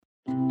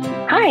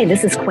Hi,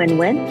 this is Quinn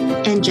Wynn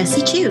and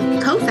Jessie Chu,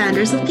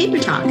 co-founders of Paper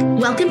Talk.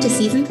 Welcome to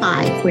Season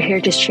 5. We're here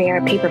to share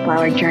our paper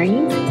flower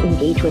journeys,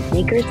 engage with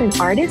makers and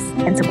artists,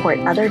 and support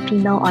other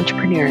female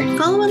entrepreneurs.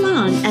 Follow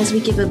along as we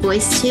give a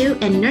voice to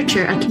and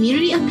nurture a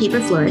community of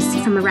paper florists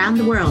from around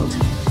the world.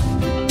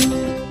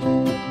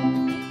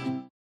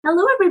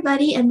 Hello,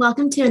 everybody, and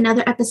welcome to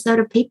another episode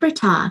of Paper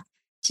Talk.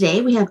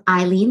 Today, we have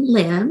Eileen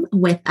Lim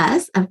with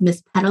us of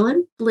Miss Petal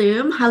and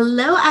Bloom.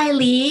 Hello,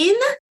 Eileen.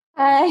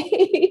 Hi.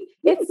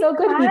 It's so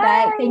good to be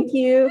back. Thank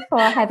you for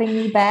having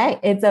me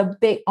back. It's a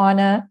big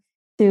honor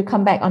to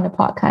come back on the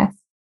podcast.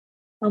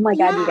 Oh my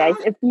God, you guys.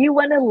 If you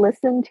want to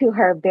listen to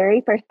her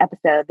very first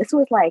episode, this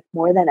was like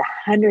more than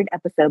 100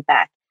 episodes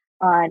back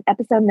on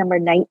episode number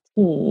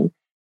 19.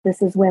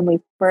 This is when we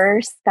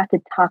first got to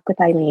talk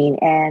with Eileen.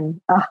 And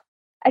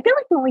I feel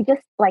like when we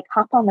just like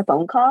hop on the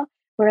phone call,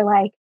 we're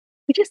like,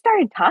 we just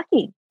started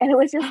talking. And it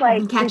was just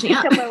like catching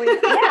up.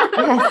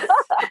 Yes.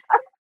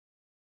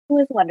 It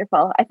was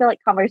wonderful. I feel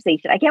like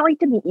conversation. I can't wait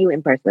to meet you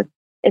in person.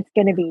 It's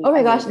going to be. Oh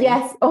my gosh.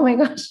 Yes. Oh my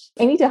gosh.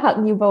 I need to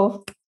hug you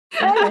both.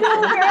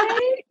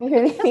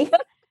 Really?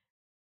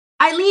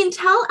 Eileen,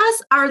 tell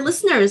us, our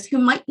listeners who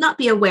might not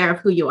be aware of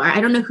who you are.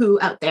 I don't know who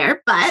out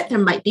there, but there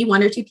might be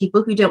one or two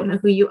people who don't know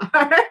who you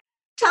are.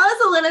 Tell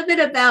us a little bit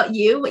about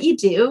you, what you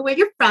do, where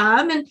you're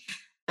from, and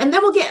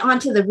then we'll get on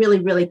to the really,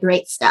 really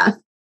great stuff.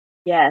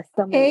 Yes.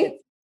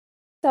 Okay.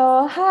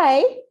 So,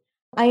 hi.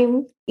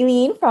 I'm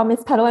Eileen from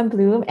Miss Petal and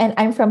Bloom, and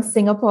I'm from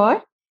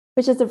Singapore,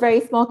 which is a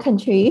very small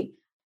country.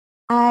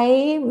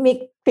 I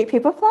make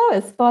paper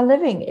flowers for a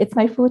living. It's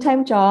my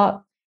full-time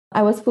job.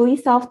 I was fully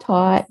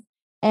self-taught,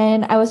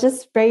 and I was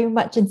just very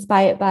much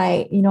inspired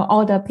by,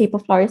 all the paper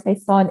florists I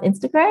saw on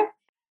Instagram.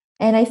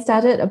 And I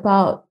started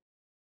about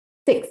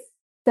 5 years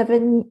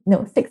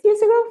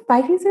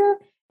ago,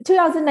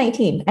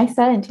 2019. I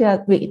started in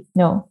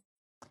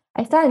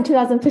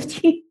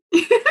 2015.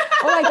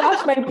 Oh my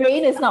gosh, my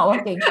brain is not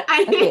working.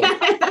 Okay.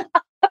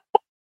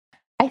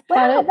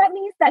 That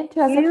means that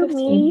you,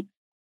 me,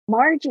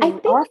 Margie,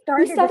 all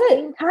started at the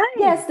same time.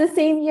 Yes, the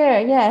same year.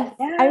 Yes.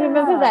 Yeah. I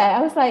remember that.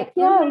 I was like,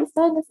 we started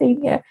the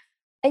same year.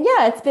 And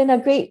it's been a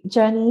great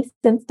journey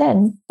since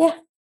then. Yeah.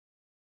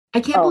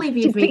 I can't believe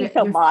you've made it.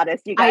 So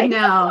modest, you guys. I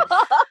know.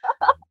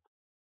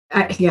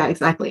 Yeah,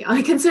 exactly.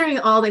 Considering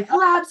all the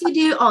collabs you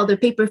do, all the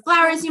paper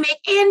flowers you make,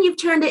 and you've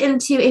turned it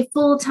into a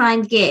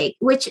full-time gig,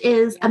 which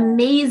is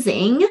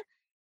amazing.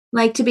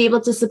 Like to be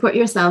able to support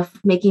yourself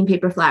making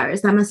paper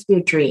flowers. That must be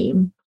a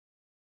dream.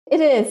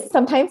 It is.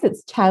 Sometimes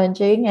it's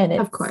challenging and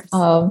of course,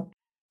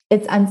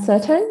 it's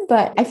uncertain,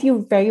 but I feel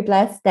very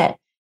blessed that,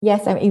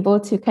 yes, I'm able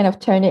to kind of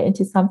turn it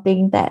into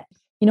something that,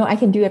 I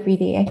can do every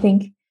day. I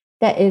think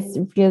that is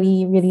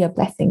really, really a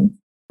blessing.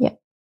 Yeah.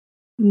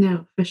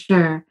 No, for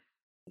sure.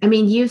 I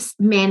mean, you've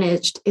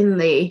managed in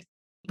the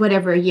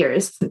whatever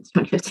years since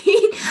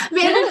 2015,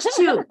 managed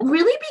to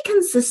really be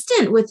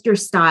consistent with your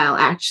style,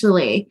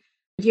 actually.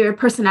 Your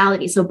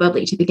personality is so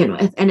bubbly to begin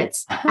with, and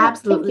it's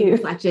absolutely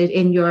reflected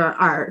in your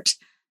art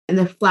and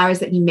the flowers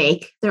that you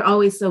make. They're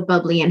always so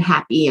bubbly and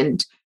happy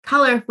and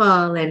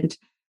colorful and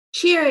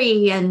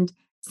cheery, and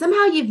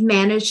somehow you've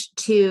managed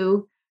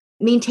to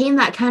maintain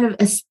that kind of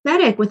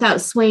aesthetic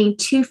without swaying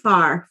too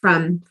far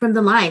from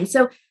the line.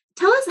 So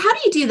tell us, how do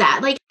you do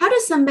that? Like, how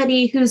does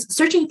somebody who's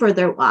searching for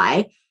their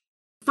why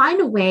find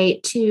a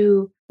way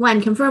to,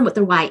 one, confirm what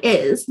their why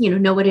is,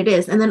 know what it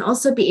is, and then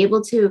also be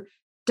able to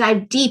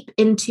dive deep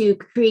into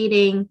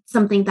creating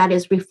something that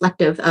is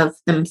reflective of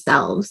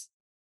themselves?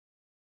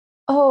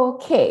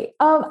 Okay.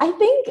 I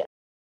think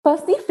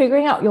firstly,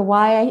 figuring out your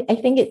why, I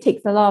think it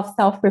takes a lot of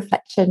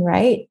self-reflection,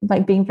 right?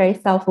 Like being very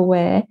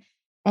self-aware.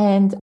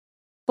 And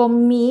for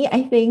me,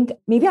 I think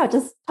maybe I'll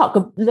just talk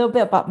a little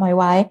bit about my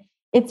why.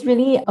 It's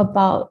really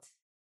about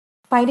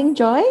finding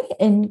joy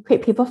in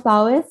create paper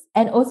flowers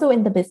and also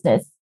in the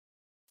business.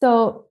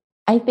 So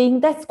I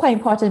think that's quite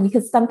important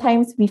because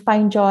sometimes we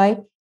find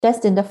joy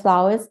just in the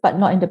flowers, but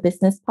not in the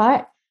business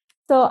part.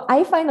 So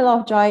I find a lot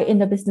of joy in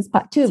the business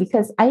part too,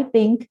 because I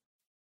think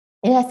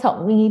it has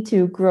helped me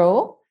to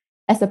grow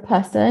as a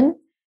person.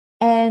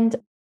 And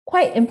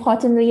quite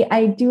importantly,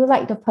 I do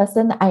like the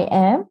person I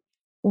am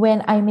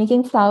when I'm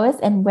making flowers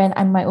and when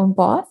I'm my own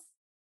boss.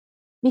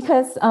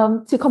 Because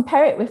to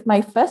compare it with my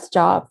first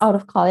job out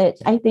of college,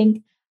 I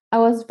think I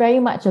was very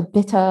much a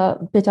bitter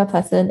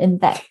person in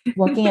that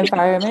working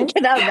environment. I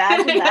cannot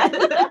imagine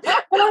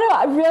that.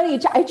 No, really,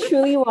 I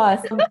truly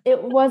was.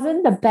 It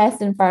wasn't the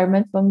best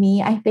environment for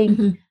me. I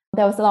think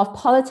there was a lot of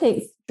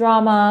politics,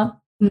 drama,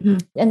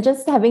 and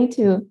just having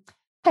to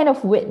kind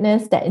of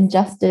witness that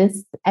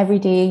injustice every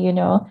day,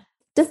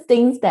 just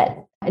things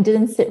that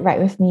didn't sit right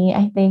with me,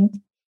 I think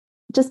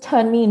just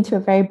turned me into a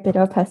very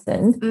bitter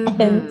person.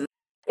 And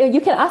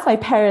you can ask my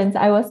parents,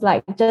 I was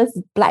like just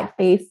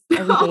blackface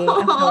every day.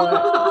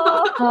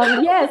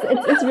 Yes,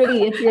 it's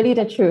really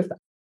the truth.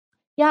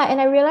 Yeah, and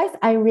I realized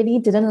I really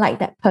didn't like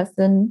that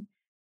person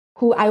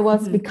who I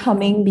was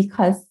becoming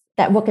because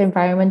that work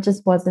environment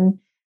just wasn't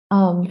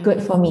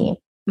good for me.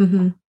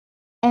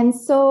 And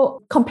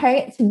so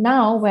comparing it to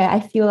now, where I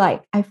feel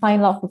like I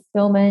find a lot of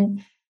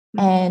fulfillment,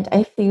 And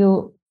I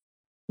feel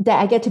that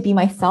I get to be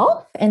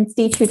myself and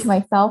stay true to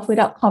myself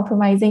without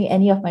compromising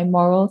any of my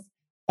morals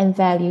and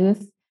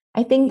values.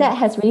 I think that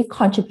has really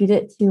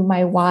contributed to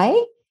my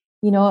why.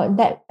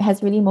 That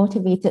has really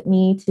motivated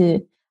me to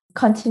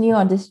continue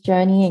on this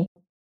journey and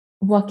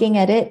working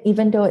at it,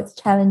 even though it's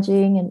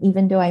challenging and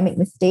even though I make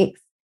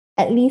mistakes.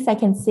 At least I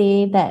can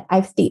say that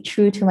I've stayed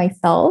true to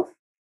myself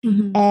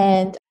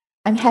and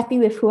I'm happy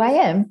with who I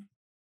am.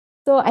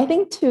 So I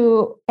think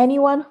to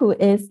anyone who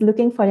is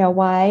looking for their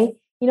why,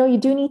 you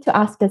do need to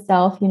ask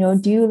yourself,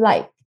 do you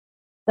like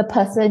the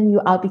person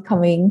you are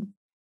becoming,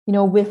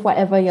 with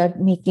whatever you're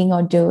making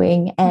or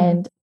doing?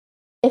 And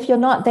if you're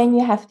not, then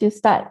you have to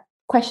start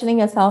questioning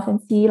yourself and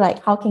see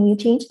like, how can you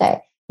change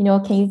that?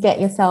 Can you get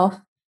yourself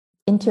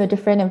into a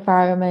different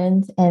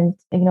environment and,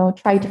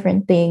 try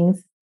different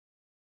things?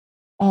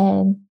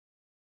 And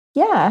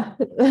yeah,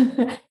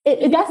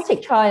 it does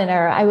take trial and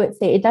error. I would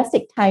say it does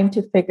take time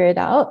to figure it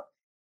out.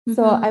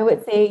 So I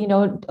would say,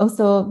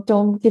 also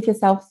don't give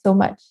yourself so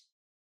much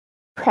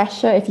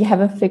pressure if you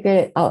haven't figured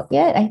it out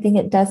yet. I think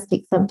it does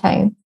take some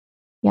time.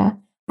 Yeah.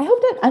 I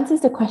hope that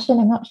answers the question.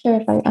 I'm not sure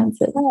if I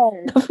answered.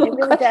 It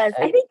really does.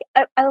 I think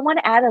I want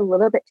to add a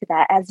little bit to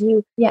that as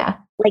you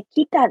like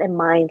keep that in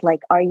mind.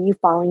 Like, are you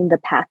following the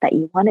path that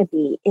you want to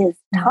be? Is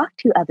talk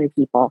to other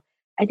people.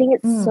 I think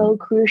it's so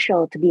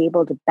crucial to be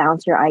able to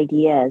bounce your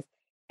ideas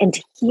and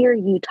to hear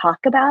you talk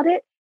about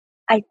it.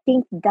 I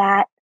think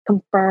that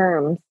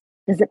confirms,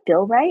 does it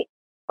feel right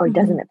or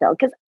doesn't it feel?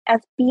 Because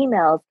as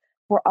females,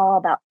 we're all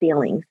about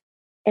feelings.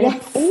 And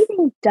if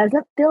anything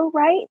doesn't feel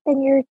right,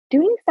 then you're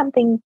doing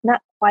something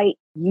not quite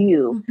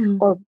you.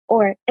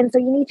 And so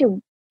you need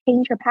to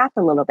change your path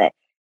a little bit.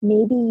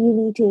 Maybe you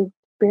need to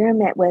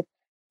experiment with,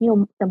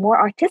 the more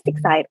artistic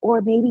side,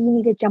 or maybe you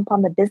need to jump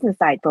on the business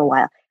side for a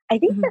while. I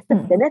think that's the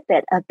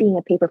benefit of being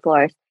a paper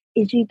florist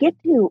is you get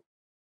to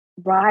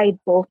ride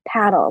both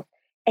paddles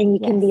and you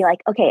can be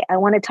like, okay, I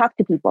want to talk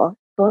to people,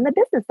 go on the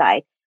business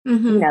side,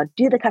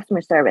 do the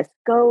customer service,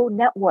 go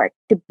network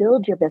to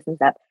build your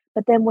business up.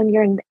 But then when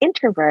you're an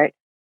introvert,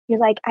 you're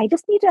like, I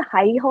just need to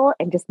hidey hole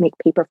and just make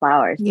paper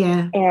flowers.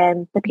 Yeah.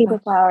 And the paper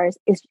flowers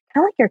is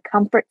kind of like your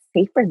comfort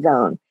safer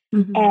zone.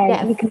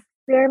 And you can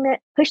experiment,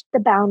 push the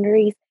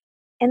boundaries,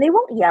 and they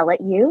won't yell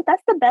at you.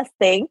 That's the best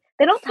thing.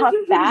 They don't talk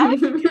back.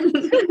 They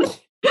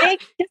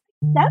just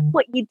accept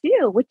what you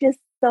do, which is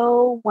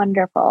so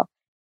wonderful.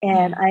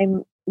 And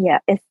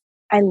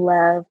I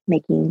love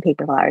making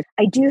paper flowers.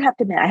 I do have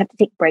to admit, I have to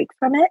take breaks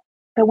from it.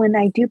 But when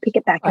I do pick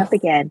it back up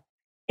again,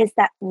 it's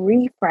that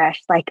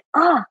refresh, like,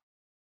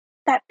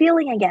 that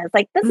feeling again. It's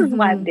like, this is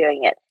why I'm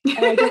doing it.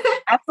 And I just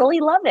absolutely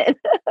love it.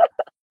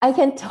 I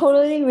can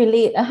totally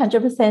relate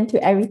 100%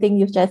 to everything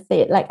you've just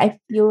said. Like, I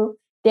feel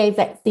the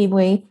exact same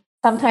way.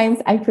 Sometimes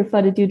I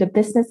prefer to do the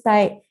business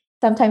side.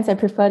 Sometimes I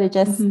prefer to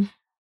just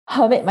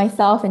hermit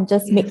myself and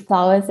just make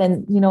flowers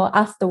and,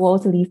 ask the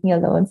world to leave me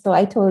alone. So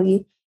I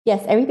totally,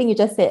 everything you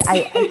just said,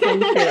 I totally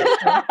feel it.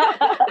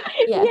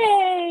 So,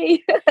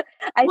 Yay!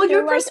 Well,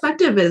 your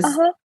perspective is,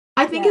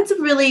 I think it's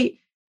really,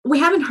 we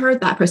haven't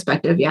heard that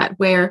perspective yet,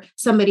 where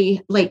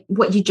somebody like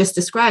what you just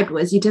described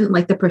was you didn't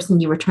like the person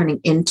you were turning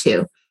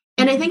into.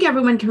 And I think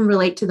everyone can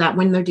relate to that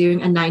when they're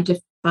doing a 9 to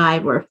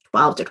 5 or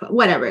 12 to 12,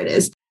 whatever it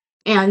is.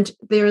 And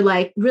they're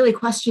like really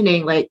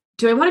questioning, like,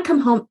 do I want to come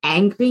home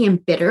angry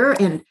and bitter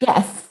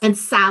and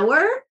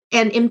sour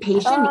and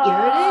impatient,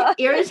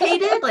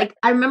 irritated? Like,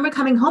 I remember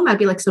coming home, I'd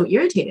be like so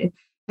irritated.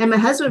 And my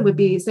husband would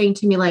be saying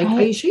to me, like,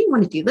 are you sure you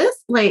want to do this?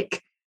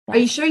 Like, are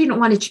you sure you don't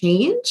want to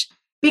change?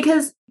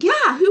 Because who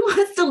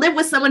wants to live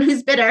with someone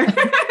who's bitter?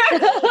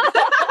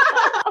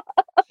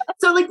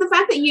 So like the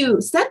fact that you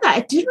said that,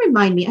 it did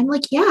remind me. I'm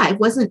like, it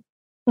wasn't,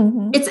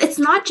 it's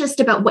not just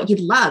about what you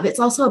love. It's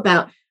also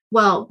about,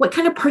 well, what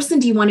kind of person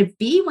do you want to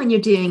be when you're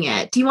doing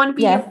it? Do you want to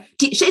be,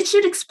 it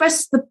should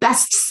express the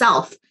best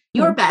self,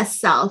 your best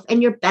self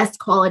and your best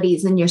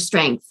qualities and your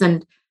strengths.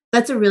 And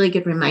that's a really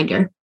good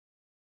reminder.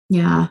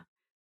 Yeah.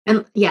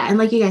 And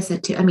like you guys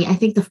said too, I mean, I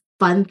think the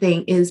fun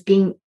thing is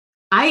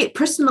I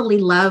personally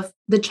love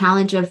the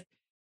challenge of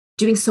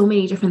doing so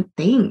many different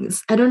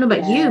things. I don't know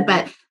about you,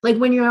 but like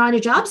when you're on a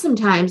job,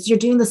 sometimes you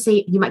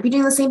might be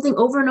doing the same thing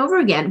over and over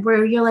again,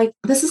 where you're like,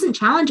 this isn't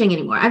challenging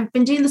anymore. I've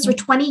been doing this for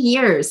 20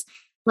 years.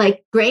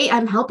 Like, great,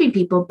 I'm helping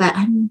people, but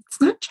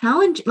it's not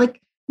challenging,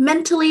 like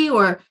mentally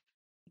or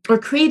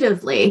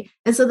creatively.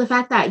 And so the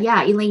fact that,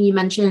 Elaine, you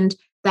mentioned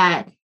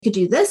that you could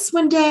do this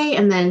one day,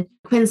 and then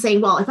Quinn saying,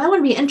 well, if I want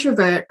to be an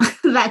introvert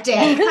that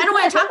day, if I don't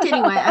want to talk to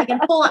anyone, I can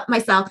pull up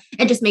myself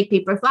and just make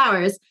paper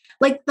flowers.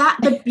 Like that,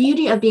 the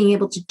beauty of being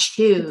able to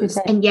choose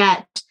and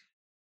yet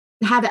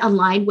have it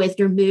aligned with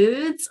your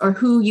moods or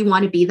who you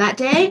want to be that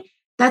day.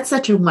 That's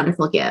such a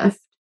wonderful gift.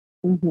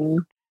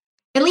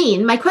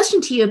 Eileen, my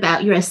question to you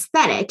about your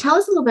aesthetic, tell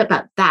us a little bit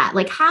about that.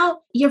 Like how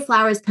your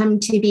flowers come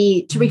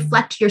to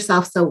reflect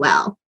yourself so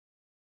well.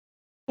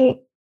 I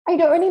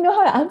don't really know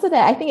how to answer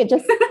that. I think it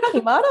just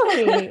came out of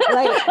me.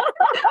 Like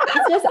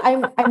it's just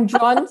I'm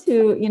drawn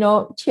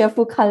to,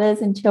 cheerful colors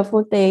and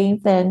cheerful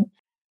things. And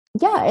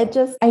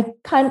I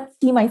can't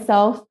see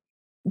myself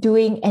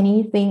doing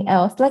anything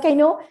else. Like I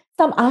know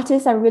some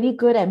artists are really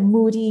good at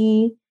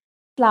moody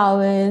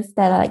flowers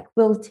that are like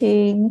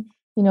wilting,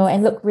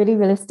 and look really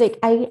realistic.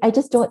 I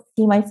just don't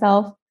see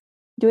myself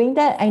doing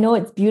that. I know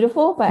it's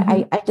beautiful, but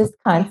I just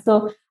can't.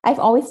 So I've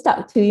always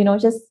stuck to,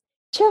 just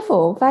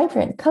cheerful,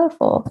 vibrant,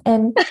 colorful.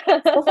 And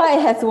so far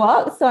it has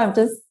worked. So I'm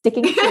just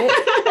sticking to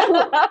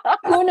it.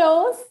 Who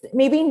knows?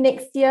 Maybe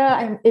next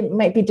year it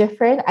might be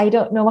different. I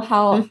don't know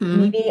how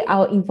maybe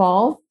I'll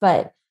evolve,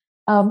 but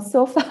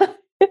so far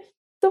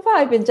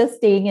I've been just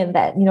staying in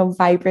that,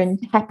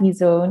 vibrant, happy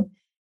zone.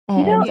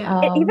 And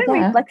it even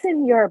reflects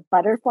in your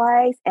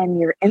butterflies and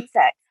your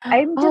insects.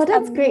 I'm just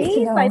that's great to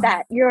amazed know. by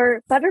that.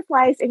 Your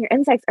butterflies and your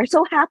insects are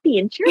so happy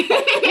and cheerful.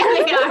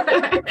 Yeah, they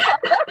are.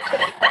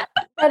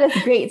 That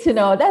is great to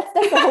know. That's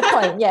the whole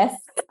point. Yes.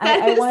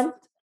 I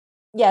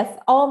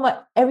want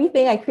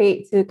everything I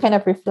create to kind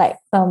of reflect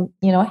some,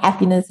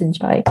 happiness and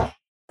joy.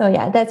 So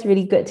yeah, that's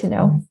really good to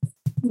know.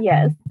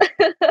 Yes.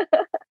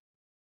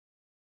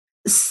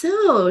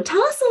 So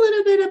tell us a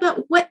little bit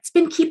about what's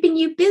been keeping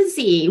you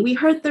busy. We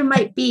heard there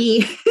might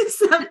be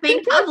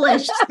something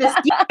published this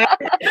year.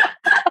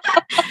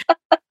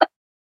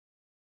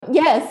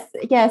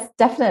 Yes,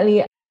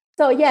 definitely.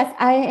 So yes,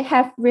 I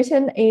have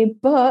written a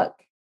book.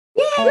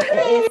 It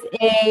is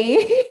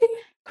a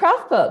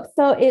craft book.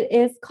 So it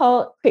is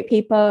called Crepe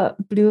Paper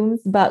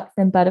Blooms, Bugs,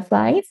 and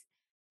Butterflies.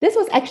 This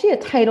was actually a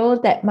title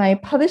that my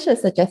publisher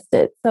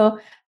suggested. So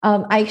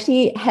I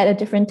actually had a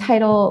different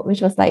title,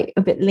 which was like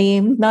a bit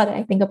lame now that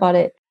I think about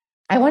it.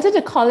 I wanted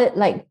to call it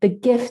like The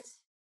Gift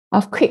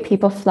of Crepe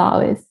Paper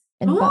Flowers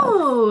and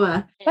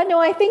Bugs. But no,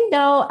 I think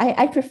now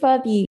I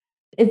prefer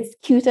it's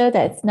cuter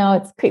that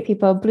it's Crepe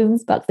Paper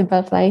Blooms, Bugs, and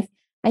Butterflies.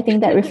 I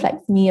think that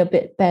reflects me a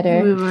bit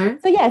better.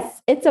 So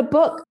yes, it's a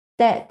book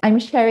that I'm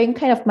sharing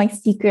kind of my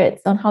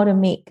secrets on how to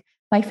make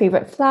my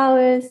favorite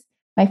flowers,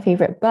 my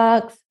favorite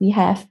bugs. We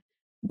have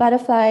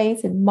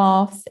butterflies and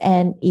moths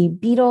and a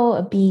beetle,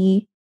 a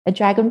bee, a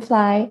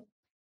dragonfly.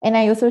 And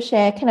I also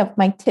share kind of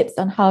my tips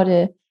on how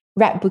to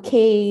wrap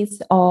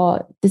bouquets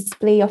or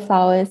display your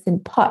flowers in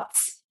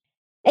pots.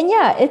 And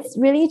yeah, it's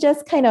really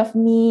just kind of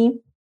me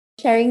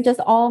sharing just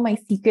all my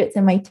secrets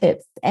and my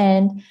tips.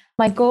 And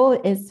my goal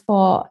is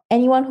for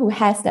anyone who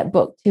has that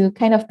book to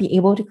kind of be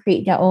able to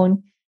create their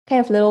own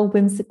kind of little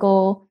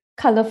whimsical,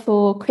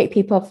 colorful crepe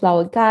paper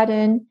flower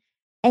garden.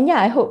 And yeah,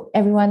 I hope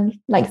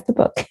everyone likes the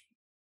book.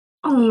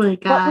 Oh my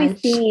gosh. What we've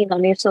seen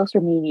on your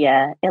social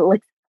media, it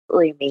looks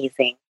really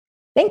amazing.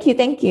 Thank you.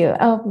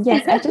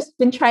 Yes, I've just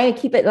been trying to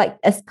keep it like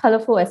as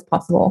colorful as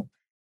possible.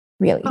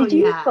 Really. Did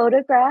you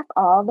photograph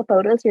all the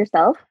photos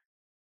yourself?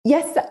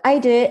 Yes, I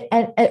did.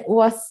 And it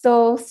was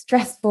so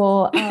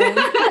stressful.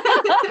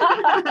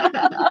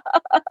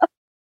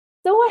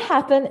 So what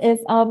happened is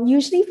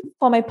usually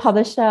for my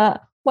publisher,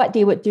 what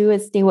they would do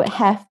is they would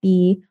have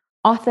the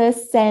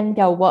authors send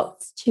their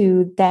works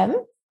to them,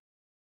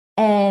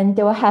 and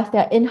they will have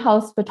their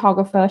in-house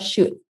photographer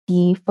shoot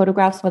the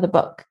photographs for the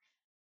book.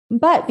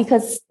 But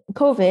because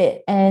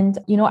COVID and,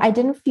 I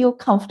didn't feel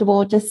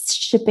comfortable just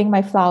shipping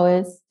my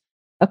flowers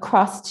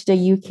across to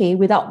the UK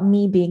without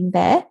me being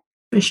there.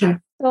 For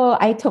sure. So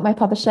I told my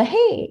publisher,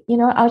 hey,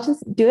 I'll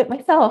just do it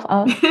myself.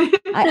 I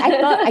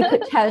thought I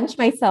could challenge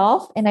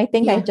myself. And I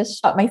think I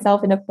just shot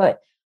myself in the foot.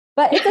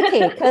 But it's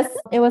okay because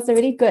it was a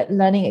really good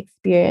learning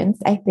experience,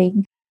 I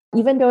think.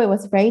 Even though it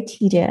was very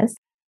tedious,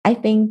 I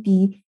think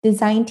the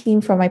design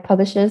team from my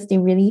publishers, they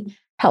really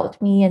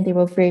helped me and they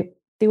were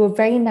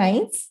very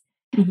nice.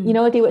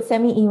 Mm-hmm. They would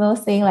send me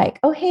emails saying like,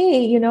 oh,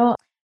 hey,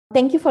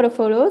 thank you for the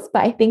photos,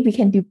 but I think we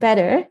can do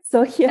better.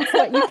 So here's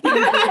what you can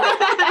do.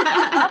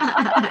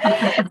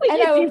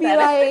 And I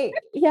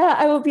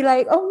would be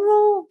like, oh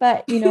no.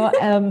 But,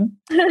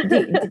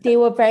 they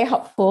were very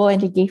helpful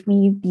and they gave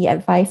me the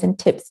advice and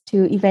tips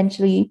to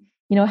eventually,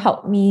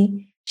 help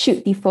me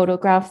shoot the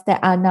photographs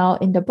that are now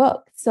in the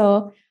book.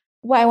 So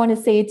what I want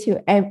to say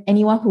to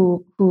anyone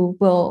who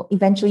will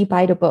eventually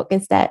buy the book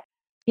is that,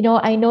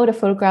 I know the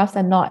photographs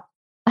are not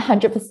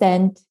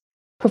 100%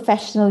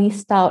 professionally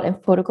styled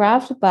and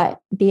photographed, but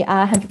they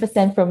are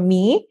 100% from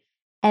me.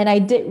 And I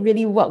did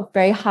really work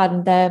very hard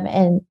on them.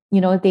 And,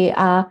 they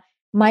are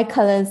my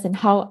colors and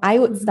how I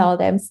would style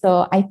them.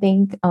 So I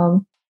think, I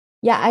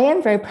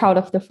am very proud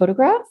of the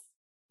photographs,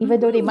 even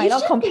though they might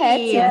not compare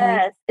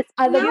to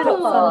other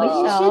books on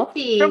the shelf.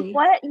 From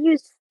what you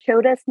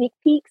showed us sneak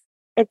peeks,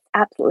 it's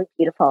absolutely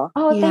beautiful.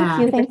 Oh,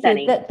 thank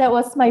you. That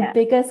was my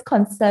biggest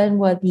concern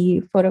were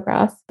the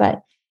photographs.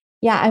 But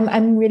yeah,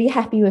 I'm really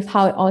happy with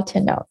how it all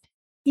turned out.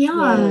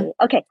 Yeah. Yay.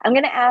 Okay, I'm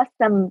going to ask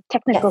some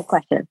technical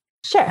questions.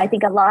 Sure. I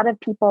think a lot of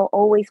people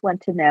always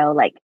want to know,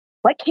 like,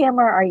 what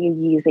camera are you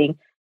using?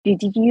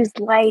 Did you use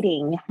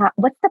lighting?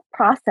 What's the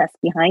process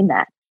behind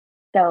that?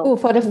 So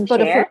for the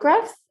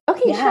photographs?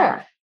 Okay,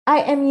 sure. I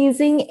am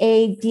using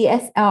a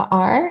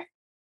DSLR,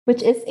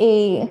 which is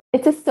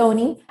it's a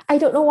Sony. I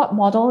don't know what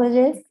model it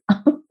is.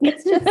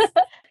 It's just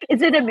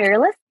is it a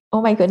mirrorless?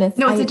 Oh my goodness.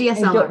 No, it's a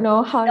DSLR. I don't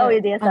know how to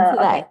answer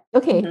that.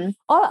 Okay. Mm-hmm.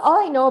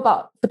 All I know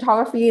about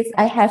photography is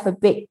I have a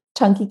big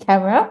chunky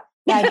camera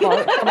that I bought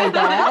it for my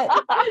dad.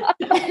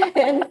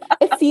 And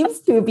it seems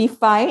to be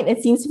fine.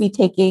 It seems to be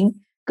taking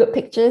good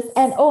pictures.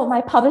 And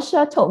my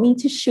publisher told me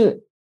to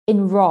shoot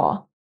in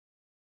RAW.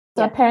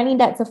 So apparently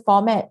that's a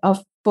format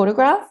of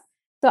photograph.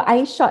 So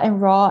I shot in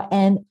RAW,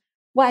 and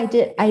what I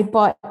did, I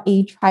bought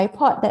a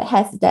tripod that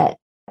has that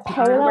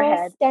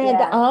parallel stand,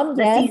 the arm.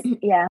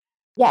 Yes.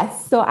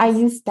 Yes. So I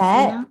used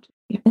that.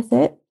 Is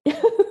it?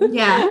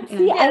 Yeah.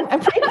 See, I'm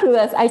pretty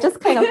clueless. I just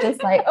kind of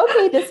just like,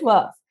 okay, this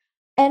works.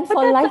 And but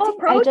for that's lighting, so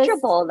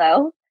approachable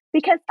though,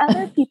 because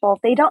other people,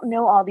 they don't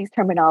know all these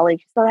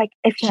terminology. So like,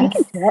 if she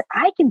can do it,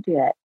 I can do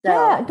it.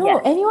 So,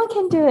 anyone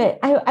can do it.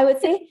 I would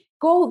say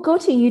go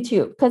to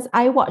YouTube, because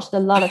I watched a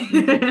lot of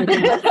YouTube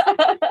videos,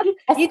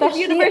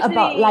 especially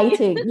about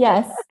lighting.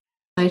 Yes.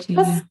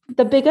 Because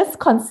the biggest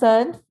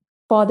concern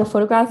for the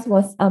photographs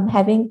was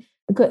having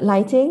good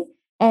lighting,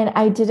 and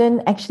I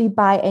didn't actually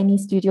buy any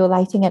studio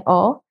lighting at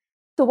all.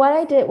 So what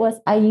I did was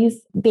I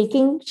used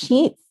baking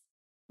sheets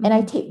and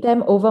I taped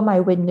them over my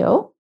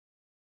window,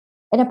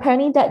 and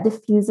apparently that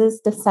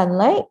diffuses the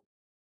sunlight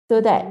so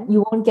that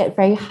you won't get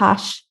very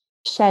harsh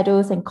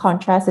shadows and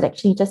contrast. It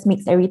actually just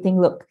makes everything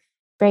look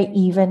very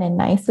even and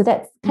nice. So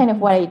that's kind of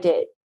what I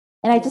did,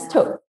 and I just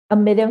took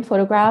 1 million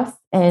photographs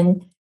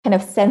and kind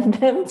of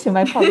sent them to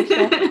my publisher,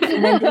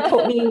 and then they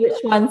told me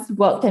which ones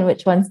worked and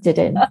which ones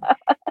didn't.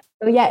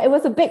 So yeah, it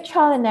was a big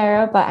trial and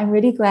error, but I'm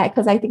really glad,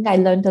 because I think I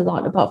learned a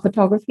lot about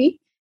photography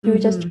through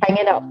just trying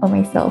it out for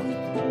myself.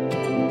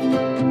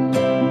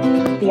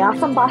 The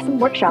Awesome Blossom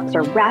workshops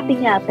are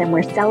wrapping up, and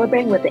we're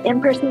celebrating with an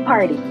in-person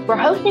party. We're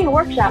hosting a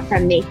workshop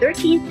from May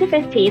 13th to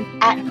 15th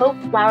at Hope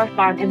Flower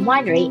Farm and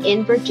Winery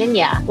in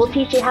Virginia. We'll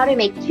teach you how to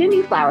make 2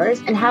 new flowers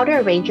and how to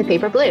arrange your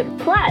paper bloom.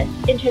 Plus,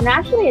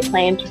 internationally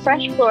acclaimed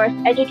fresh florist,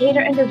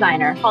 educator, and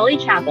designer Holly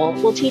Chappell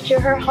will teach you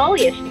her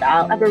Hollyish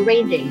style of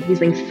arranging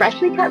using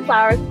freshly cut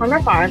flowers from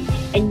her farm,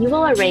 and you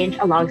will arrange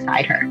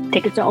alongside her.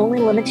 Tickets are only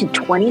limited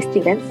to 20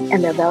 students,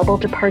 and they're available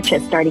to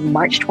purchase starting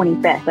March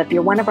 25th. But if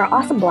you're one of our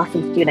Awesome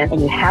Blossom students and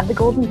you have the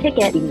golden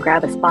ticket, you can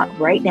grab a spot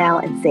right now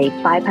and save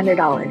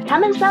 $500.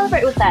 Come and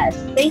celebrate with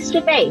us face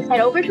to face.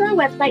 Head over to our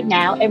website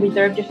now and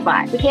reserve your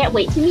spot. We can't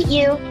wait to meet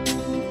you.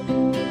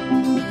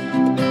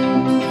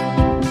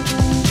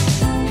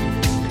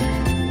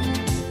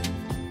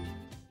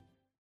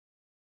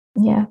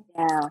 Yeah.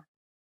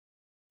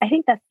 I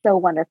think that's so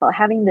wonderful,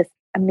 having this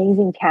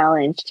amazing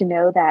challenge to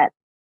know that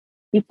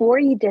before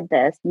you did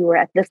this, you were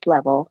at this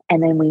level,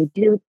 and then when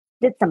you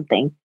did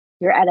something,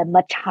 you're at a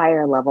much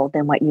higher level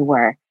than what you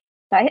were.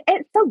 So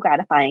it's so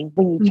gratifying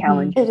when you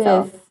challenge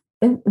yourself.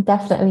 It is.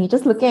 Definitely.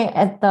 Just looking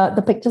at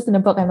the pictures in the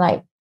book, I'm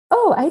like,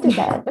 oh, I did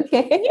that.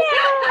 Okay.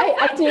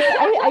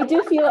 I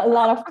do feel a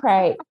lot of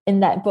pride in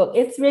that book.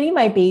 It's really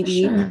my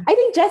baby. Sure. I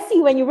think,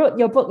 Jessie, when you wrote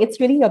your book, it's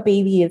really your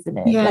baby, isn't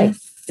it? Yes. Like,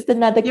 it's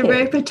another You're kid.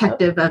 very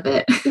protective of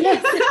it.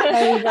 Yes.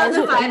 That's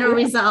the final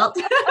result.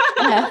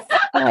 Yes.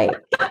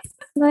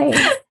 Right.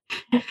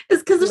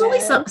 It's because there's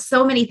only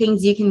so many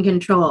things you can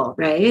control,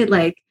 right?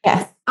 Like,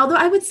 although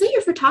I would say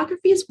your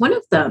photography is one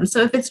of them.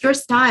 So if it's your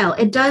style,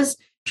 it does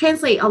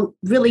translate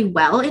really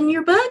well in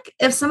your book.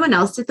 If someone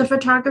else did the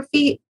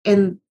photography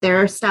and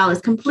their style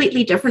is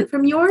completely different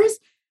from yours,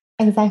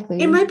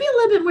 exactly, it might be a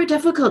little bit more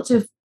difficult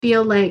to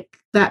feel like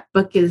that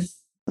book is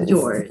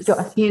yours.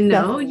 You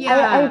know?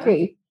 I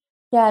agree.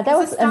 Yeah, that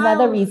was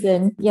another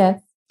reason.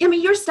 Yes. I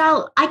mean, your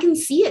style, I can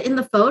see it in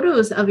the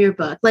photos of your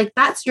book. Like,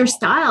 that's your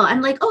style.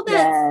 I'm like, oh,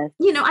 that's,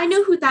 I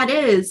know who that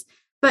is.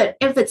 But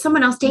if it's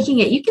someone else taking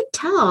it, you can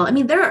tell. I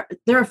mean, they're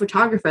a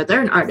photographer,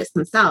 they're an artist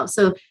themselves.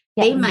 So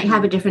they might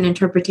have a different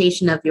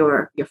interpretation of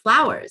your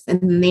flowers,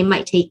 and they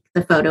might take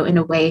the photo in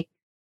a way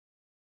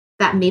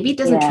that maybe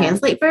doesn't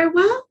translate very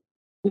well.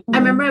 I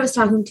remember I was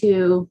talking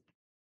to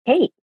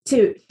Kate.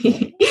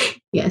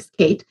 Yes,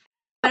 Kate.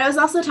 But I was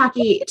also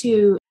talking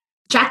to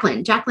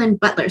Jacqueline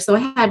Butler. So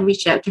I had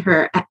reached out to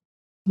her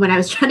when I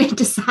was trying to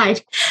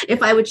decide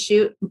if I would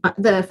shoot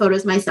the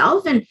photos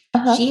myself. And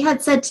she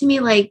had said to me,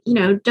 like,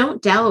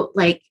 don't doubt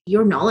like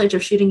your knowledge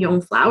of shooting your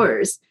own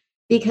flowers,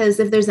 because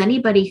if there's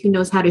anybody who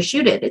knows how to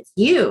shoot it, it's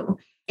you.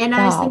 And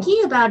I was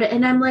thinking about it,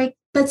 and I'm like,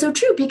 that's so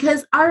true,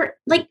 because our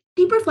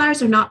paper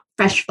flowers are not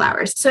fresh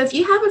flowers. So if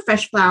you have a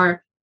fresh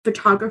flower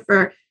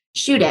photographer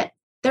shoot it,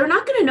 they're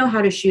not going to know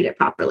how to shoot it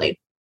properly,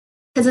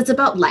 because it's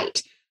about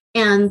light.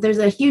 And there's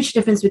a huge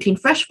difference between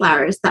fresh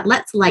flowers that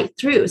lets light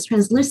through. It's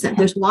translucent.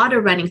 There's water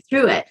running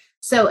through it.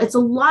 So it's a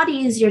lot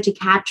easier to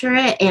capture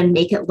it and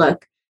make it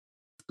look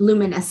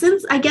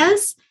luminescent, I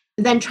guess,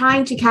 than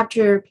trying to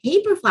capture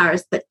paper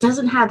flowers that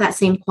doesn't have that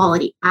same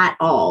quality at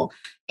all.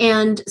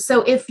 And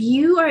so if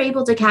you are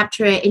able to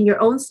capture it in your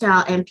own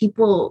style and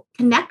people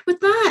connect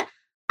with that,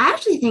 I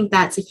actually think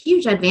that's a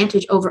huge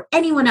advantage over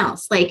anyone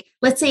else. Like,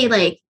 let's say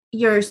like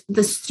you're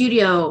the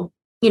studio,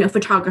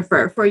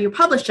 photographer for your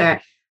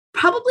publisher,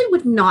 probably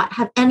would not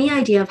have any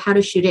idea of how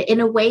to shoot it in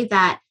a way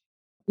that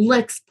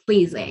looks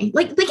pleasing.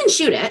 Like, they can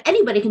shoot it.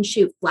 Anybody can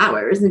shoot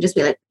flowers and just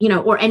be like,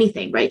 or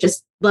anything, right?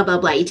 Just blah, blah,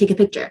 blah. You take a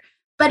picture,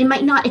 but it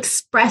might not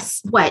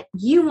express what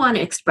you want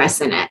to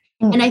express in it.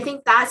 And I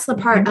think that's the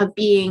part of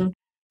being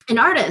an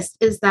artist,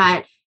 is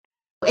that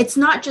It's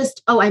not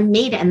just, oh, I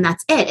made it and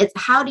that's it. It's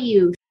how do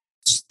you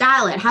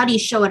style it? How do you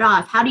show it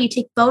off? How do you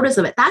take photos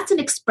of it? That's an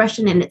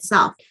expression in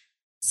itself.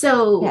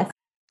 So yes.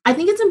 I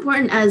think it's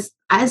important as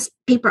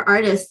paper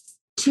artists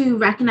to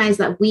recognize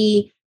that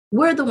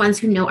we're the ones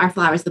who know our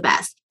flowers the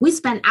best. We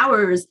spend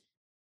hours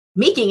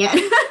making it,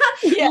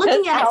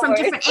 looking at it from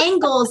different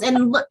angles.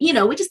 And,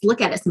 we just look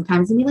at it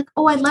sometimes and be like,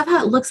 oh, I love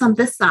how it looks on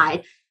this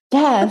side.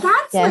 Yes,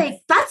 but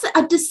that's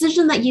a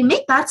decision that you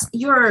make. That's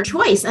your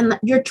choice. And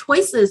your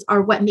choices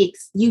are what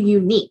makes you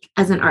unique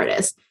as an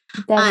artist.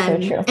 That's so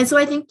true. And so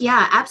I think,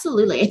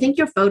 absolutely. I think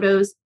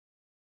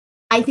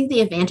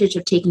the advantage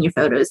of taking your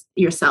photos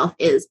yourself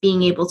is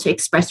being able to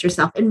express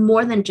yourself in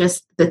more than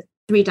just the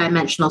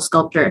 3-dimensional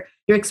sculpture.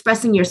 You're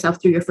expressing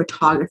yourself through your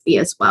photography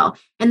as well.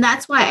 And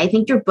that's why I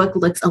think your book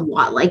looks a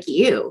lot like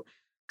you.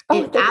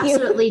 It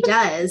absolutely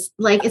does.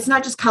 Like, it's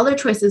not just color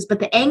choices,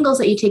 but the angles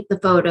that you take the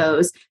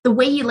photos, the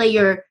way you lay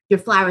your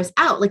flowers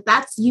out, like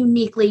that's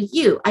uniquely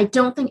you. I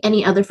don't think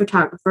any other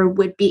photographer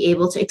would be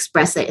able to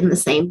express it in the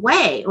same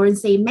way or in the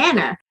same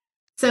manner.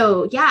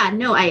 So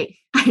I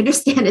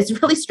understand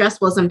it's really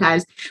stressful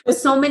sometimes with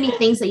so many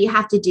things that you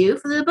have to do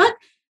for the book,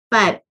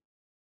 but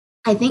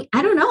I think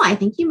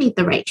you made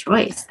the right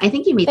choice. I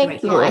think you made the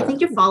right call. I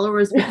think your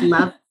followers would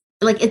love,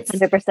 like, it's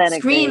 100%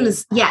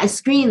 screams. Agree. Yeah, it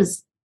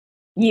screams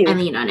you. I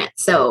lean on it.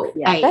 So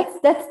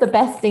that's the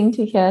best thing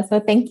to hear. So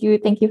thank you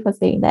for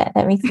saying that.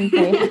 That makes me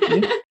very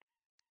happy.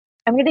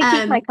 I'm going to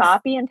keep my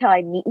copy until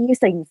I meet you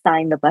so you can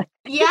sign the book.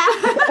 Yeah.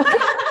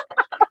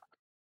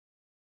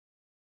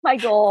 My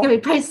goal. It's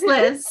going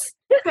to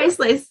be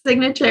priceless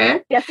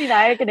signature. Jessie and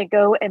I are going to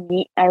go and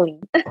meet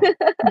Eileen.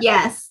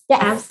 Yes,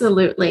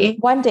 absolutely.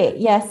 One day,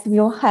 yes,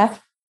 we'll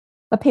have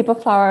a paper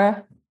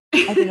flower,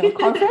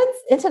 conference,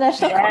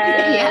 international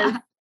conference. Yeah.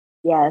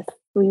 Yes,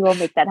 we will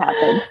make that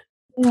happen.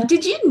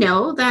 Did you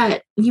know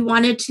that you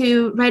wanted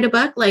to write a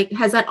book? Like,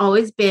 has that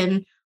always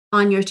been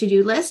on your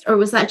to-do list? Or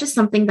was that just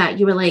something that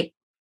you were like,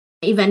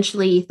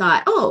 eventually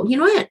thought, oh, you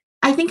know what?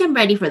 I think I'm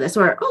ready for this.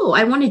 Or, oh,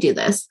 I want to do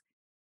this.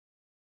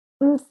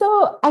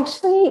 So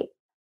actually,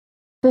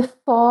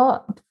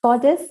 before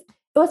this,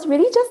 it was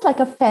really just like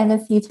a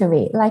fantasy to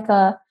me. Like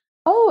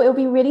it'll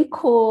be really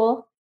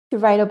cool to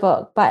write a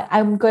book, but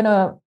I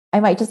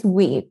might just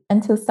wait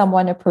until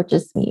someone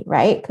approaches me,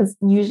 right? Because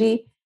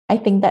usually I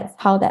think that's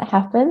how that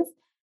happens.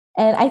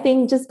 And I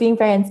think just being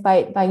very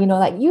inspired by,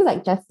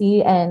 like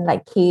Jessie and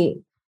like Kate,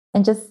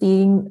 and just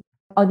seeing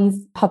all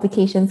these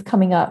publications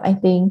coming up, I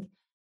think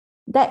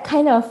that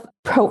kind of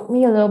probed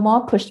me a little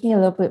more, pushed me a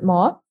little bit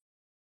more.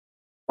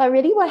 But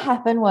really what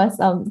happened was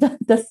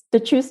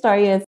the true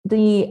story is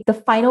the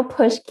final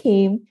push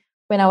came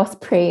when I was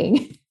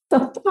praying.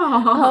 So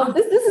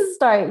this is a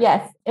story.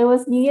 Yes, it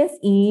was New Year's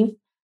Eve,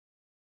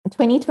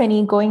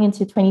 2020 going into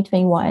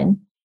 2021.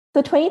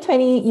 So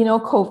 2020, it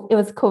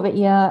was COVID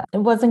year. It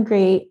wasn't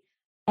great.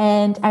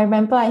 And I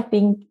remember, I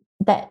think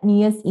that New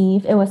Year's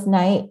Eve, it was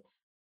night.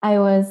 I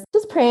was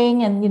just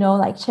praying and,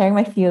 like sharing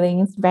my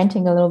feelings,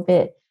 ranting a little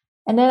bit.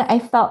 And then I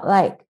felt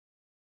like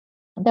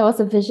there was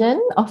a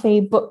vision of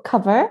a book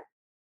cover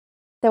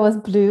that was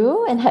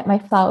blue and had my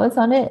flowers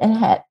on it and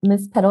had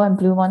Miss Petal and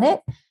Bloom on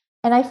it.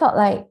 And I felt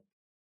like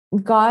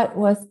God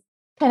was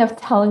kind of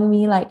telling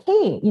me like,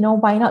 hey,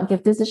 why not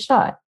give this a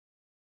shot?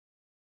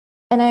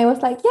 And I was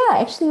like, yeah,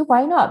 actually,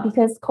 why not?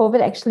 Because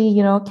COVID actually,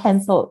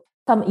 canceled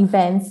some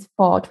events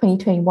for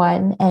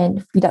 2021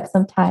 and freed up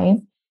some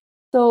time.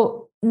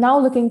 So now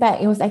looking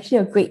back, it was actually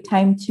a great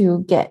time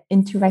to get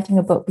into writing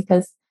a book,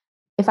 because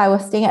if I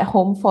was staying at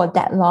home for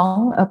that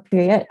long a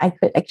period, I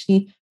could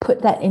actually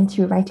put that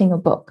into writing a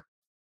book.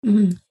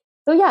 Mm-hmm.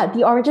 So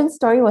the origin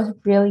story was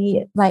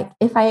really like,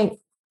 if I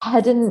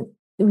hadn't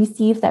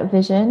received that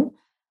vision,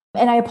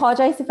 and I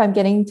apologize if I'm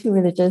getting too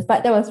religious,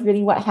 but that was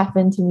really what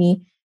happened to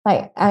me.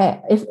 Like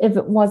if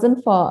it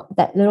wasn't for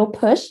that little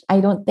push, I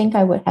don't think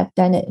I would have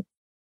done it.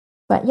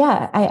 But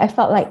I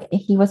felt like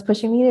he was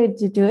pushing me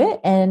to do it.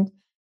 And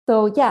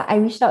so I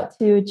reached out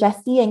to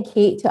Jessie and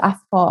Kate to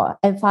ask for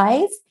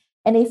advice.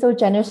 And they so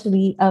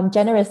generously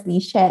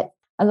shared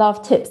a lot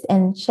of tips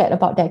and shared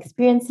about their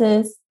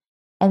experiences.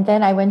 And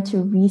then I went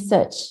to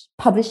research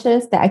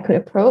publishers that I could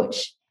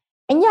approach.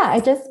 And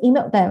I just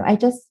emailed them. I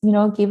just,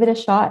 gave it a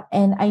shot.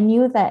 And I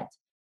knew that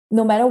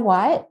no matter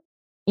what,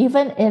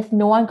 even if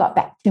no one got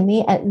back to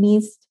me, at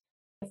least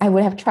I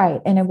would have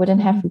tried and I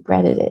wouldn't have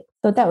regretted it.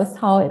 So that was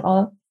how it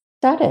all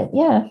started.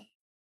 Yeah.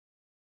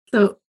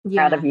 So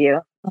proud of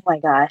you. Oh my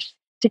gosh.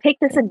 To take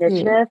this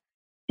initiative,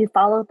 to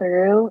follow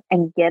through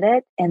and get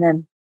it, and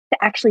then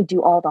to actually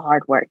do all the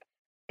hard work.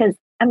 Because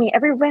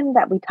everyone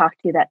that we talk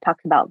to that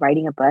talks about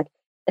writing a book,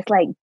 it's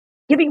like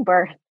giving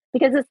birth,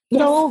 because it's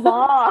so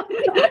long.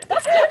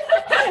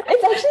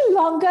 It's actually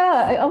longer.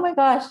 Oh my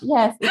gosh.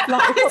 Yes.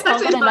 It's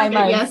longer than 9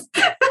 months.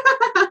 Yes.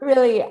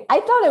 Really. I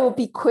thought it would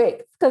be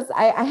quick because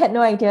I had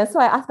no idea. So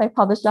I asked my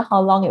publisher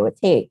how long it would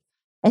take.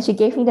 And she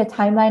gave me the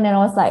timeline and I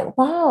was like,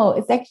 wow,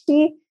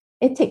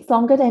 it takes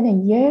longer than a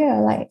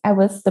year. Like, I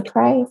was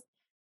surprised.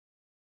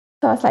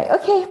 So I was like,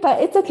 okay,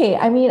 but it's okay.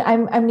 I'm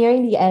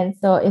nearing the end,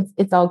 so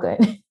it's all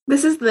good.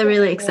 This is the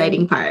really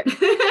exciting part.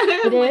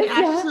 It when is, it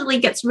actually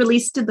gets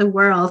released to the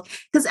world.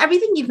 Because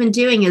everything you've been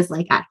doing is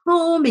like at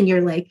home and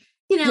you're like,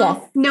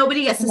 Yes.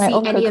 nobody gets to My see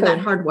own any of that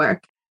cocoon. hard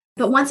work.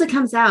 But once it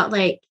comes out,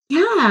 like,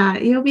 yeah,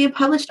 you'll be a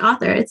published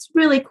author. It's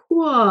really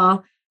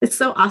cool. It's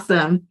so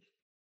awesome.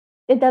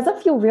 It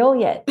doesn't feel real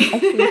yet, I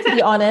feel, to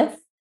be honest.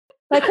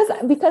 Like,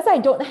 because I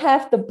don't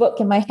have the book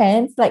in my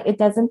hands, like it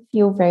doesn't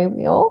feel very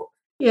real.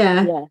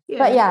 Yeah. Yeah.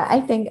 But yeah,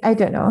 I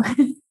don't know.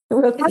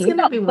 We'll Talk see. gonna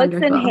about be books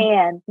in wonderful.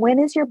 hand. When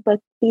is your book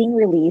being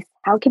released?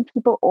 How can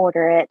people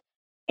order it?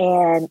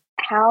 And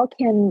how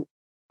can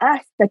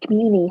us, the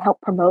community,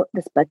 help promote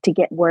this book to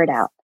get word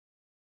out?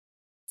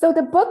 So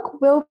the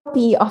book will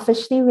be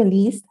officially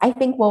released, I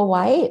think,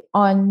 worldwide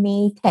on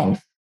May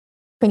 10th,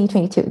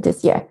 2022,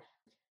 this year.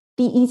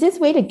 The easiest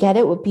way to get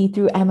it would be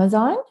through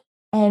Amazon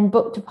and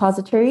Book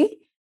Depository,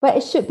 but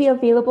it should be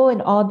available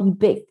in all the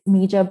big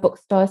major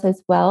bookstores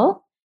as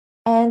well.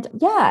 And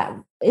yeah,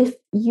 if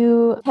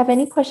you have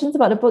any questions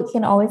about the book, you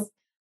can always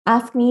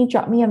ask me,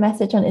 drop me a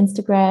message on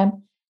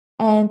Instagram.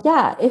 And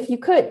yeah, if you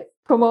could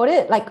promote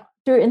it like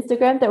through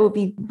Instagram, that would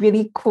be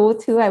really cool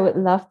too. I would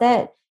love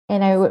that.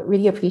 And I would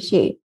really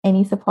appreciate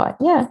any support.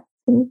 Yeah.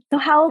 So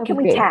how That'd can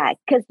be we great. tag?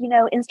 Because,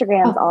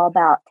 Instagram's all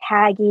about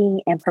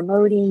tagging and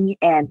promoting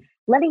and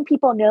letting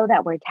people know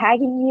that we're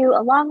tagging you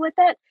along with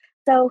it.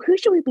 So who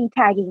should we be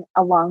tagging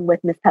along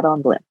with Miss Petal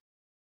and Bloom?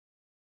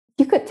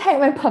 You could tag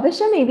my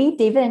publisher, maybe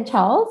David and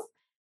Charles.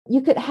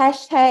 You could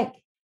hashtag,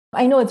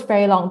 I know it's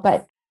very long,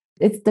 but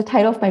it's the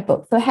title of my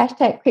book. So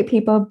hashtag Crepe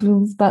Paper,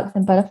 Blooms, Bugs,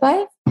 and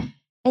Butterflies.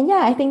 And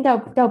yeah, I think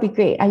that'll be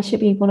great. I should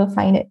be able to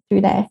find it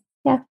through there.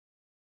 Yeah.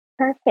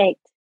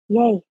 Perfect.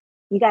 Yay.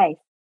 You guys,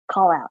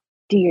 call out.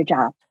 Do your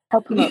job.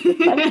 Help promote this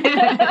book.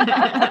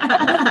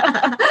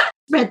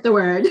 Spread the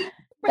word.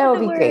 That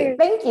would be great.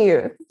 Thank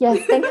you.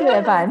 Yes, thank you in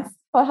advance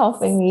for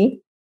helping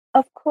me.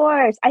 Of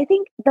course. I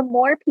think the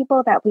more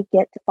people that we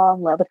get to fall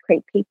in love with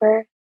crepe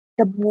paper,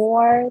 the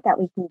more that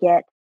we can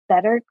get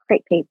better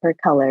crepe paper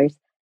colors,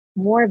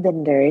 more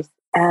vendors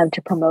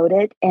to promote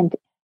it, and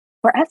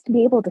for us to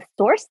be able to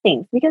source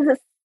things. Because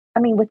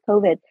with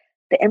COVID,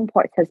 the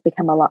imports has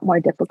become a lot more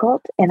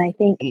difficult. And I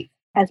think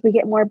as we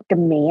get more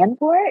demand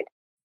for it,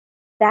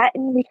 that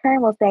in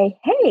return will say,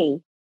 hey,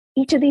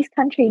 each of these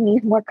countries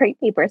needs more crepe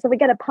paper. So we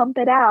got to pump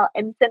it out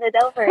and send it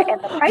over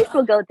and the price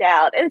will go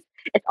down.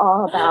 It's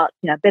all about,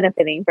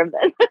 benefiting from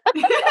this.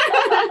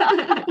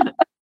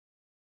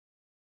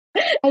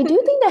 I do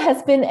think there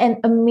has been an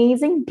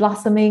amazing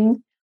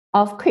blossoming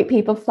of crepe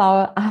paper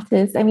flower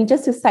artists. I mean,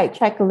 just to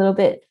sidetrack a little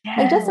bit,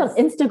 like just on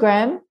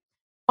Instagram,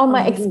 on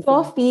my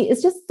Explore feed,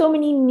 it's just so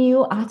many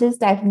new artists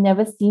that I've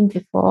never seen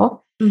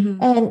before.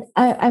 Mm-hmm. And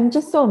I'm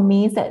just so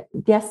amazed that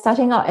they're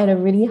starting out at a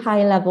really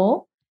high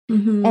level.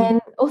 Mm-hmm.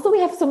 And also we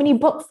have so many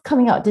books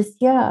coming out this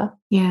year.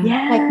 Yeah.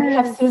 Like we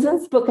have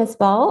Susan's book as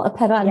well, A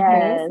Petal and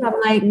Paris. So I'm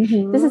like,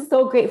 this is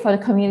so great for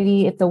the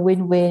community. It's a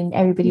win-win.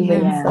 Everybody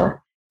wins. So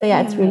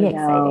yeah, it's really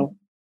exciting.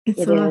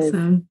 It's so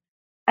awesome.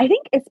 I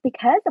think it's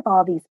because of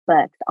all these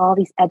books, all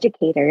these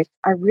educators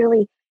are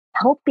really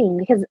helping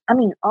because,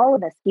 all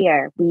of us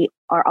here, we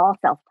are all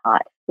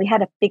self-taught. We had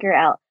to figure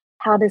out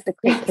how does the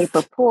crepe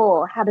paper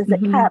pull? How does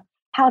it cut?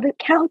 How can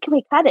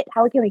we cut it?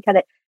 How can we cut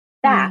it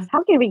fast?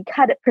 How can we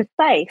cut it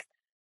precise?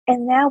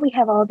 And now we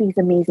have all these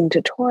amazing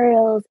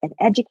tutorials and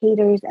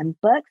educators and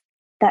books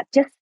that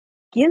just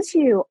gives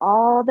you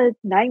all the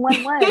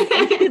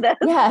 911.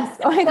 Yes.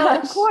 Oh my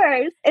gosh. Of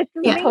course. It's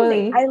amazing.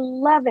 Totally. I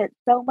love it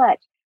so much.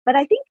 But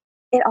I think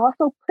it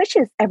also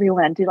pushes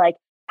everyone to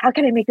how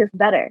can I make this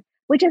better?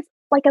 Which is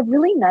like a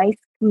really nice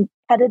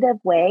competitive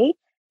way,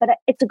 but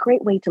it's a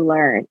great way to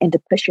learn and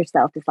to push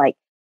yourself. It's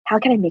how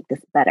can I make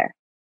this better?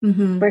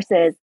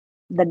 Versus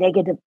the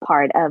negative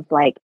part of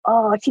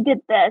oh, she did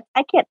this.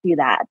 I can't do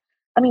that.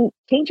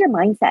 Change your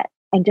mindset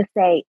and just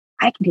say,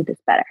 I can do this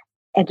better.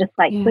 And just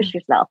push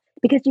yourself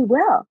because you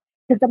will.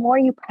 Because the more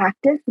you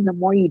practice and the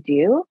more you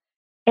do,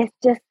 it's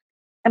just,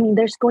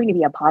 there's going to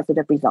be a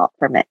positive result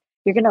from it.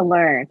 You're going to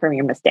learn from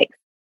your mistakes.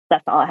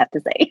 That's all I have to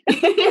say.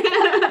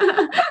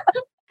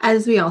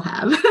 As we all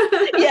have.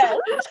 Yes.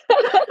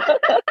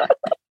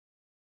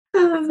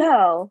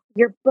 So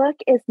your book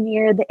is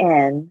near the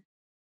end.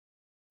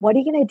 What are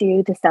you going to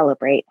do to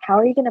celebrate? How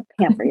are you going to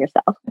pamper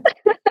yourself?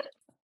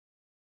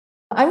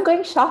 I'm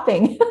going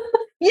shopping.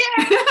 Yeah.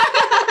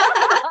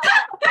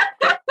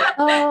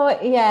 Oh,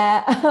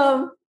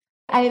 yeah.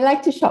 I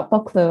like to shop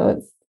for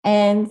clothes.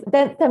 And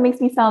that makes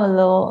me sound a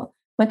little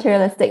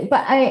materialistic.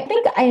 But I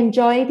think I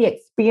enjoy the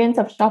experience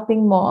of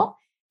shopping more.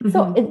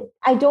 So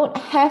I don't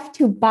have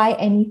to buy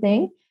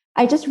anything.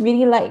 I just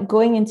really like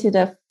going into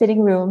the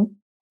fitting room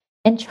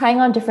and trying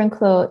on different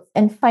clothes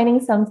and finding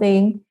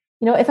something.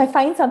 If I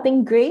find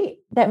something great,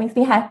 that makes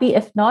me happy.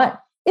 If not,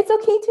 it's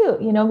okay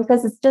too,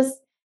 because it's just,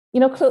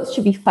 clothes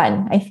should be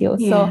fun, I feel.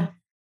 Yeah.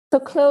 So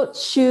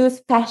clothes,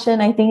 shoes,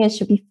 fashion, I think it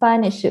should be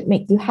fun. It should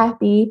make you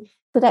happy.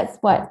 So that's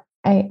what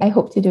I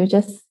hope to do.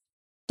 Just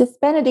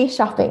spend a day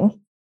shopping.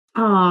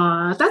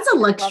 Aw, that's a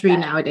luxury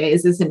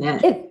nowadays, isn't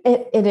it?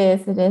 It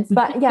is.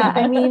 But yeah,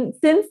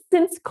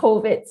 since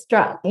COVID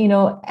struck,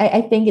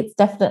 I think it's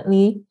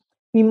definitely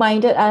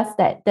reminded us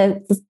that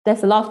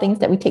there's a lot of things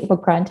that we take for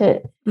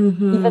granted,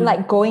 even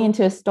like going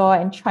into a store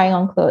and trying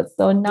on clothes.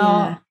 So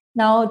now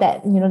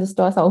that, the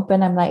stores are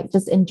open, I'm like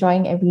just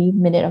enjoying every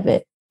minute of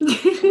it.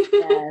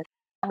 Yes.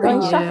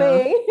 Going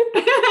shopping.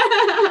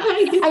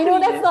 I know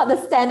that's not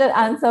the standard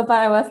answer, but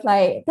I was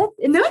like,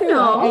 it's true.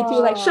 I do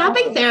like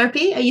shopping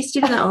therapy. I used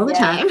to do that all the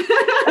time.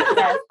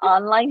 Yes,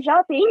 online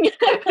shopping.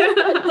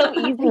 It's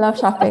so easy. I love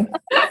shopping.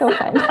 So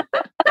fun.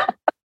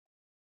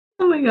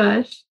 Oh my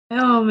gosh.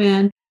 Oh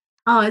man.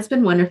 Oh, it's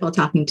been wonderful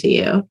talking to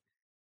you.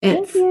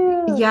 Thank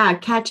you. Yeah,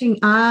 catching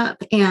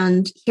up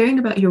and hearing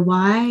about your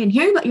why and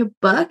hearing about your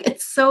book.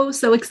 It's so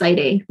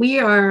exciting. We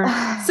are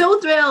so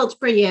thrilled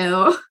for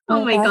you.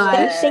 Oh my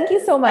gosh. Thank you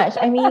so much.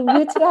 I mean,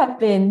 you two have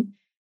been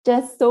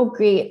just so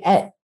great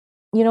at,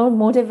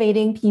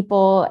 motivating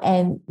people.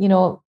 And,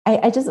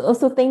 I just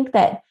also think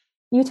that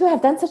you two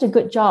have done such a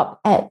good job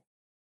at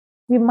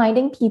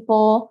reminding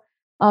people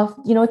of,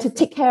 to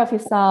take care of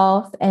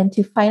yourself and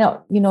to find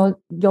out,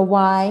 your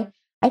why.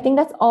 I think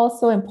that's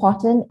also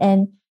important.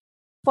 And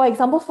for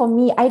example, for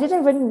me, I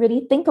didn't even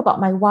really think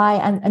about my why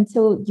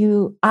until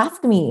you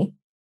asked me.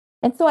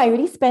 And so I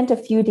really spent a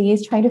few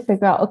days trying to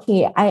figure out,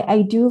 okay,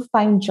 I do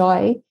find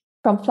joy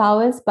from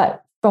flowers,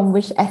 but from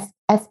which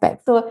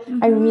aspect? So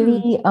I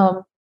really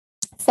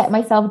sat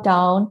myself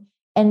down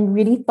and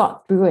really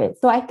thought through it.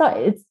 So I thought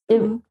it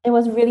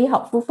was really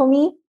helpful for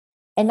me.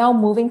 And now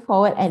moving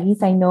forward, at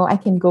least I know I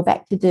can go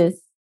back to this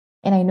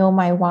and I know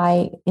my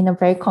why in a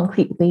very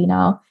concrete way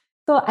now.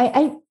 So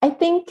I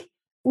think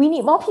we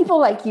need more people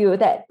like you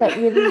that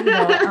really,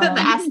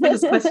 ask those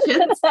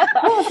questions.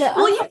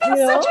 Well, you've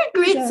been such a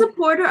great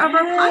supporter of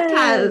our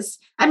podcast.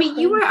 I mean,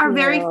 you were our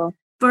very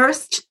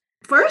first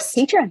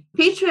patron.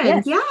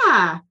 Yes.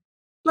 Yeah.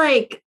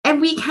 Like, and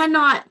we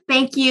cannot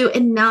thank you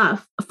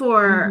enough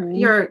for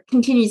your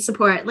continued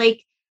support.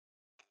 Like,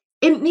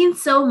 it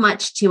means so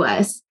much to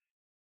us.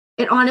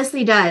 It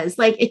honestly does.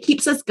 Like, it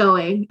keeps us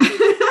going.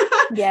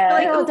 Yeah,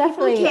 like,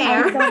 definitely.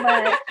 Care. So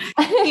much.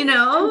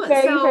 I'm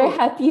very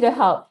happy to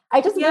help. I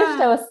just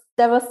wish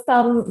there was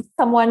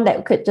someone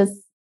that could just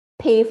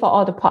pay for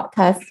all the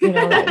podcasts,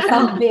 like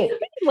some big company.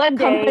 One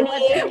day.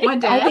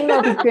 I think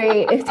that would be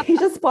great if they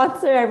just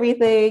sponsor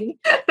everything.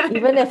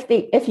 Even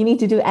if you need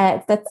to do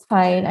ads, that's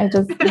fine. I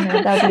just,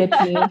 that would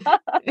be a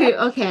dream.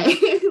 Okay.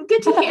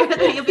 Good to hear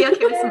that you'll be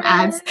okay with some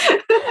ads.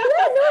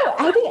 No,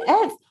 I think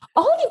ads.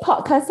 All the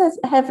podcasts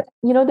have,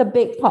 the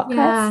big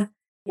podcasts.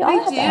 Yeah,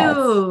 they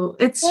do.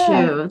 It's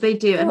true. They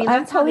do. I mean,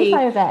 I'm totally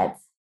fine with ads.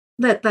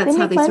 That's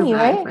how they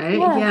survive, right?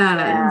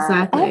 Yeah,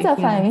 exactly. Ads are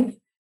fine.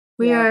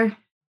 We're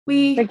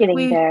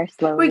getting there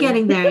slowly. We're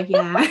getting there,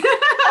 yeah.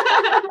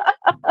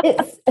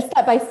 It's a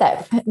step by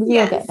step.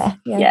 We'll get there.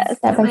 Yes,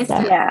 step by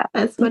step. Yeah,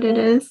 that's what it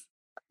is.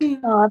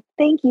 Oh,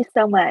 thank you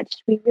so much.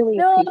 We really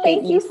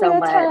appreciate you so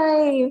much.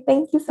 Time.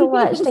 Thank you so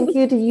much. Thank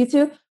you to you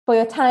two for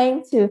your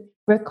time to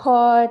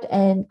record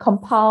and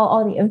compile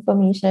all the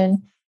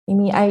information.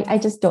 Amy, I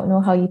just don't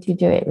know how you two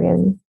do it,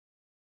 really.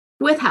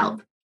 With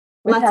help.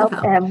 Lots of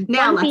help.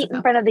 Now, one feet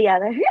in front of the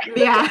other.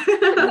 Yeah.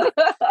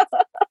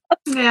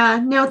 Yeah.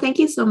 No, thank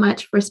you so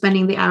much for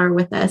spending the hour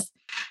with us.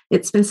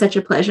 It's been such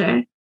a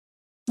pleasure.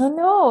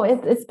 No,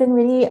 it's been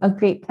really a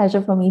great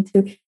pleasure for me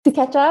to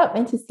catch up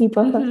and to see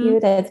both of you.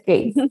 That's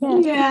great.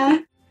 Yeah.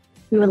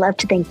 We would love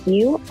to thank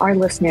you, our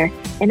listener,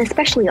 and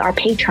especially our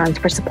patrons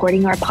for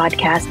supporting our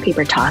podcast,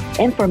 Paper Talk,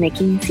 and for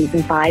making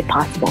Season 5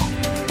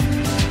 possible.